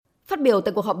Phát biểu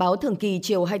tại cuộc họp báo thường kỳ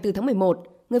chiều 24 tháng 11,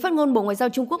 người phát ngôn Bộ Ngoại giao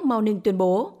Trung Quốc Mao Ninh tuyên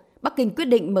bố Bắc Kinh quyết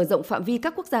định mở rộng phạm vi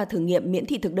các quốc gia thử nghiệm miễn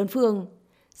thị thực đơn phương.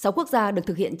 6 quốc gia được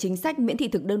thực hiện chính sách miễn thị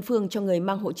thực đơn phương cho người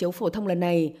mang hộ chiếu phổ thông lần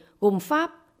này gồm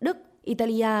Pháp, Đức,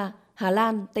 Italia, Hà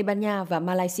Lan, Tây Ban Nha và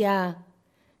Malaysia.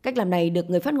 Cách làm này được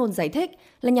người phát ngôn giải thích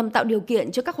là nhằm tạo điều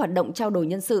kiện cho các hoạt động trao đổi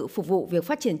nhân sự phục vụ việc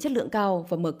phát triển chất lượng cao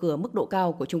và mở cửa mức độ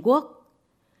cao của Trung Quốc.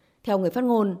 Theo người phát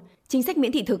ngôn, chính sách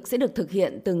miễn thị thực sẽ được thực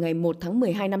hiện từ ngày 1 tháng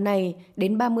 12 năm nay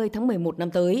đến 30 tháng 11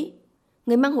 năm tới.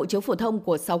 Người mang hộ chiếu phổ thông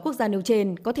của 6 quốc gia nêu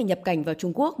trên có thể nhập cảnh vào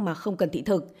Trung Quốc mà không cần thị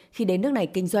thực khi đến nước này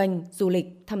kinh doanh, du lịch,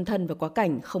 thăm thân và quá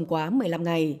cảnh không quá 15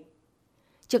 ngày.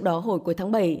 Trước đó, hồi cuối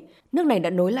tháng 7, nước này đã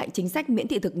nối lại chính sách miễn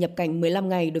thị thực nhập cảnh 15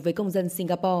 ngày đối với công dân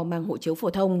Singapore mang hộ chiếu phổ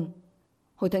thông.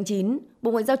 Hồi tháng 9,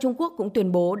 Bộ Ngoại giao Trung Quốc cũng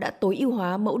tuyên bố đã tối ưu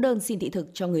hóa mẫu đơn xin thị thực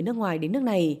cho người nước ngoài đến nước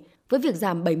này với việc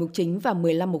giảm 7 mục chính và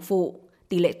 15 mục phụ,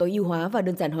 tỷ lệ tối ưu hóa và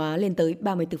đơn giản hóa lên tới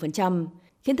 34%,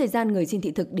 khiến thời gian người xin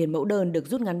thị thực điền mẫu đơn được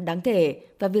rút ngắn đáng kể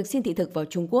và việc xin thị thực vào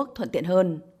Trung Quốc thuận tiện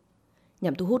hơn.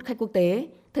 Nhằm thu hút khách quốc tế,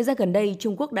 thời gian gần đây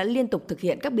Trung Quốc đã liên tục thực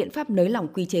hiện các biện pháp nới lỏng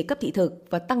quy chế cấp thị thực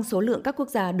và tăng số lượng các quốc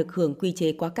gia được hưởng quy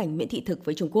chế quá cảnh miễn thị thực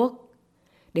với Trung Quốc.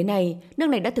 Đến nay, nước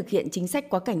này đã thực hiện chính sách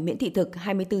quá cảnh miễn thị thực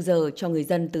 24 giờ cho người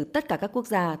dân từ tất cả các quốc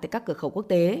gia tại các cửa khẩu quốc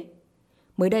tế.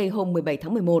 Mới đây, hôm 17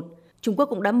 tháng 11, Trung Quốc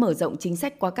cũng đã mở rộng chính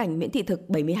sách quá cảnh miễn thị thực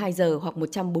 72 giờ hoặc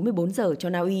 144 giờ cho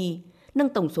Na Uy, nâng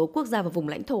tổng số quốc gia và vùng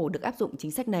lãnh thổ được áp dụng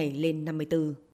chính sách này lên 54.